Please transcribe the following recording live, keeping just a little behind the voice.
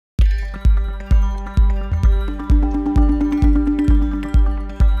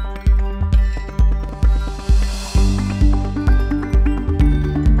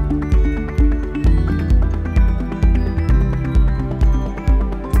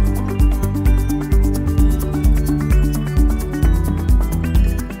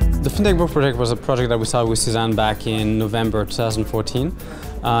FINTECH Book project was a project that we started with Suzanne back in November 2014.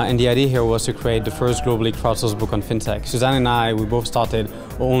 And the idea here was to create the first globally crowdsourced book on fintech. Suzanne and I, we both started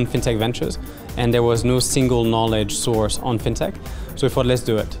our own fintech ventures, and there was no single knowledge source on fintech. So we thought, let's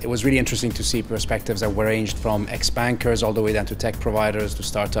do it. It was really interesting to see perspectives that were ranged from ex-bankers all the way down to tech providers to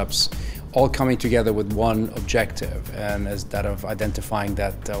startups, all coming together with one objective, and as that of identifying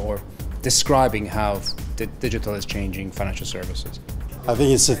that or describing how digital is changing financial services. I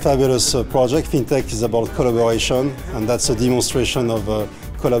think it's a fabulous project. FinTech is about collaboration, and that's a demonstration of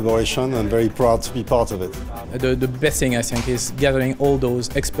collaboration. I'm very proud to be part of it. The best thing, I think, is gathering all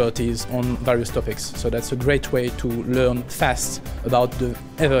those expertise on various topics. So that's a great way to learn fast about the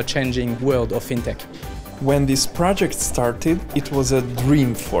ever-changing world of fintech. When this project started, it was a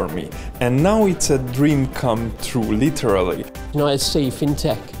dream for me, and now it's a dream come true, literally. I see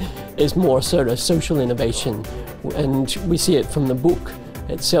fintech is more sort of social innovation, and we see it from the book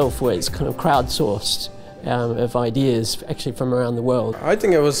itself, where it's kind of crowdsourced of ideas actually from around the world. I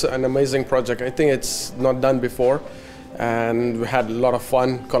think it was an amazing project. I think it's not done before, and we had a lot of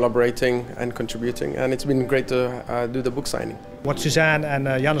fun collaborating and contributing, and it's been great to do the book signing. What Suzanne and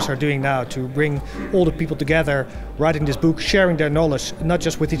Janus are doing now to bring all the people together, writing this book, sharing their knowledge, not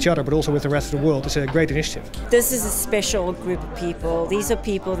just with each other but also with the rest of the world, is a great initiative. This is a special group of people. These are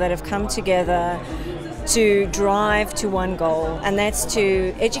people that have come together to drive to one goal, and that's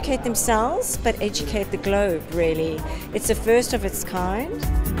to educate themselves but educate the globe, really. It's the first of its kind.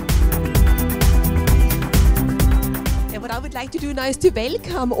 And what I would like to do now is to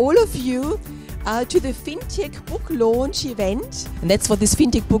welcome all of you to the FINTECH Book launch event. And that's what this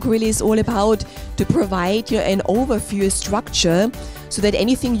FINTECH Book really is all about, to provide you an overview, a structure, so that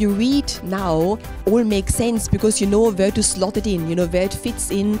anything you read now all makes sense because you know where to slot it in, you know where it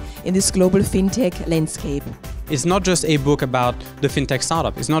fits in this global fintech landscape. It's not just a book about the fintech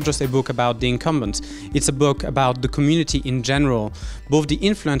startup. It's not just a book about the incumbents. It's a book about the community in general, both the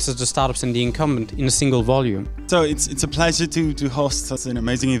influencers, the startups and the incumbent in a single volume. So it's a pleasure to host such an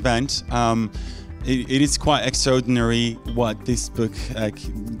amazing event. It is quite extraordinary what this book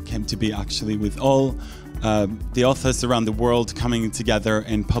came to be, actually, with all the authors around the world coming together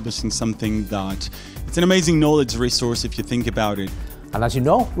and publishing something that it's an amazing knowledge resource if you think about it. And as you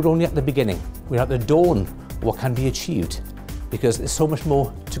know, we're only at the beginning. We're at the dawn of what can be achieved, because there's so much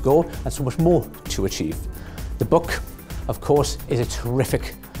more to go and so much more to achieve. The book, of course, is a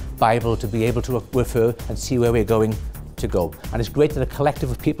terrific Bible to be able to refer and see where we're going to go. And it's great that a collective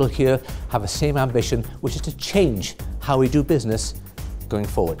of people here have the same ambition, which is to change how we do business going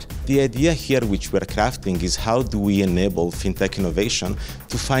forward. The idea here which we're crafting is how do we enable fintech innovation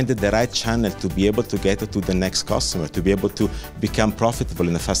to find the right channel to be able to get to the next customer, to be able to become profitable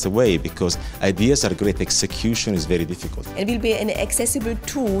in a faster way, because ideas are great, execution is very difficult. It will be an accessible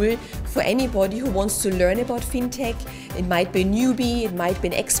tool for anybody who wants to learn about fintech. It might be a newbie, it might be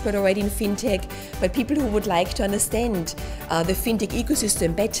an expert already in fintech, but people who would like to understand the fintech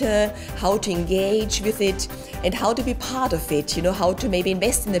ecosystem better, how to engage with it and how to be part of it, how to maybe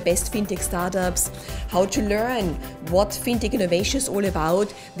invest in the best fintech startups, how to learn what fintech innovation is all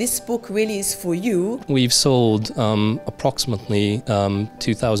about. This book really is for you. We've sold approximately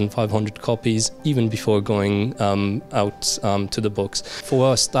 2,500 copies even before going out to the books.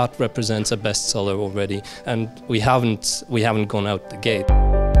 For us, that represents a bestseller already, and we haven't gone out the gate.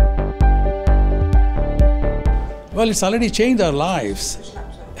 Well, it's already changed our lives.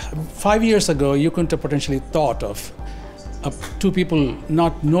 5 years ago, you couldn't have potentially thought of two people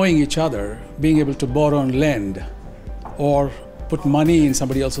not knowing each other being able to borrow and lend, or put money in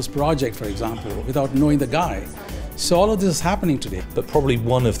somebody else's project, for example, without knowing the guy. So all of this is happening today. But probably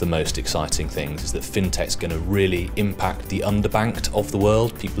one of the most exciting things is that fintech's going to really impact the underbanked of the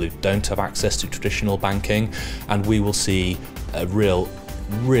world, people who don't have access to traditional banking, and we will see a real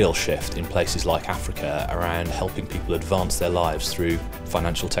shift in places like Africa around helping people advance their lives through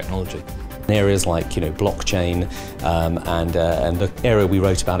financial technology. Areas like blockchain and the area we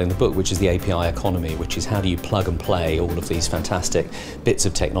wrote about in the book, which is the API economy, which is how do you plug and play all of these fantastic bits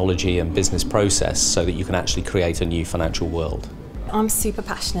of technology and business process so that you can actually create a new financial world. I'm super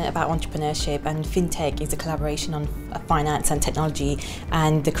passionate about entrepreneurship, and fintech is a collaboration on finance and technology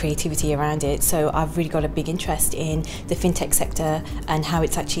and the creativity around it. So I've really got a big interest in the fintech sector and how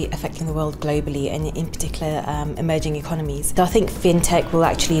it's actually affecting the world globally, and in particular emerging economies. So I think fintech will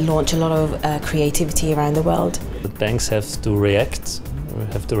actually launch a lot of creativity around the world. The banks have to react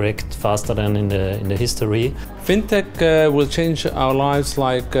faster than in the history. Fintech will change our lives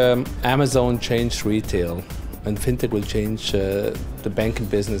like Amazon changed retail. And fintech will change the banking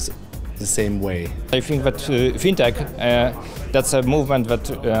business the same way. I think that fintech, that's a movement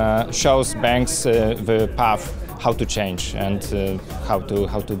that shows banks the path how to change and how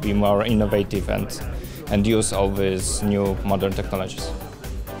to be more innovative and use all these new modern technologies.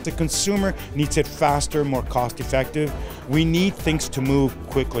 The consumer needs it faster, more cost-effective. We need things to move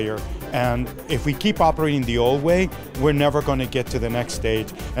quicker, and if we keep operating the old way, we're never going to get to the next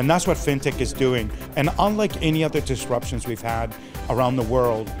stage, and that's what fintech is doing. And unlike any other disruptions we've had around the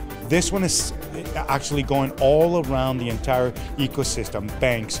world, this one is actually going all around the entire ecosystem: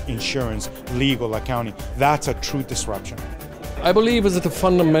 banks, insurance, legal, accounting. That's a true disruption. I believe it's a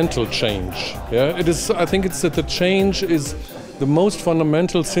fundamental change. Yeah, it is. I think it's that the change is the most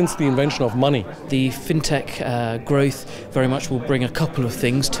fundamental since the invention of money. The fintech growth very much will bring a couple of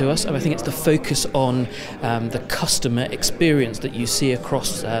things to us. I think it's the focus on the customer experience that you see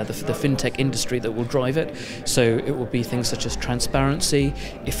across the fintech industry that will drive it. So it will be things such as transparency,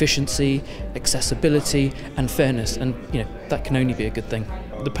 efficiency, accessibility, and fairness. And that can only be a good thing.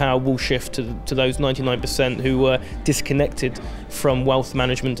 The power will shift to those 99% who were disconnected from wealth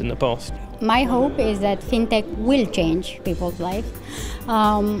management in the past. My hope is that fintech will change people's lives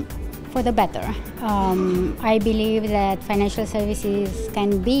for the better. I believe that financial services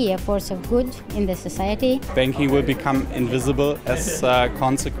can be a force of good in the society. Banking will become invisible as a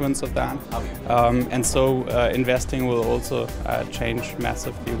consequence of that. And so investing will also change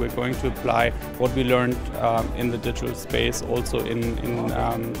massively. We're going to apply what we learned in the digital space also in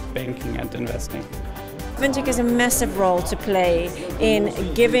banking and investing. FinTech has a massive role to play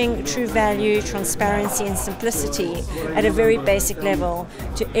in giving true value, transparency and simplicity at a very basic level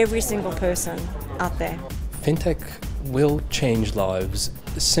to every single person out there. FinTech will change lives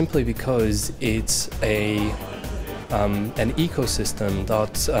simply because it's an ecosystem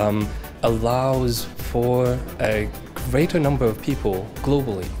that allows for a greater number of people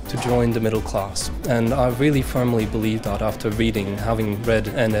globally to join the middle class. And I really firmly believe that after having read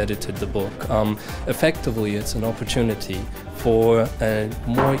and edited the book, effectively it's an opportunity for a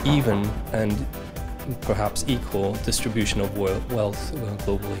more even and perhaps equal distribution of wealth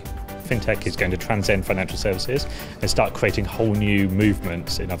globally. FinTech is going to transcend financial services and start creating whole new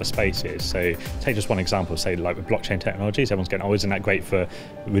movements in other spaces. So take just one example, say like with blockchain technologies, everyone's going, oh, isn't that great for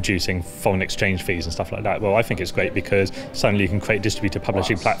reducing foreign exchange fees and stuff like that? Well, I think it's great because suddenly you can create distributed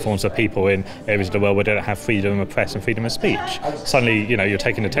publishing platforms for people in areas of the world where they don't have freedom of press and freedom of speech. Suddenly, you're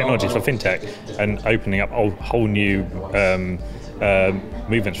taking the technologies for FinTech and opening up whole new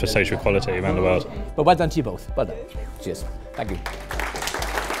movements for social equality around the world. But well done to you both. Well done. Cheers. Thank you.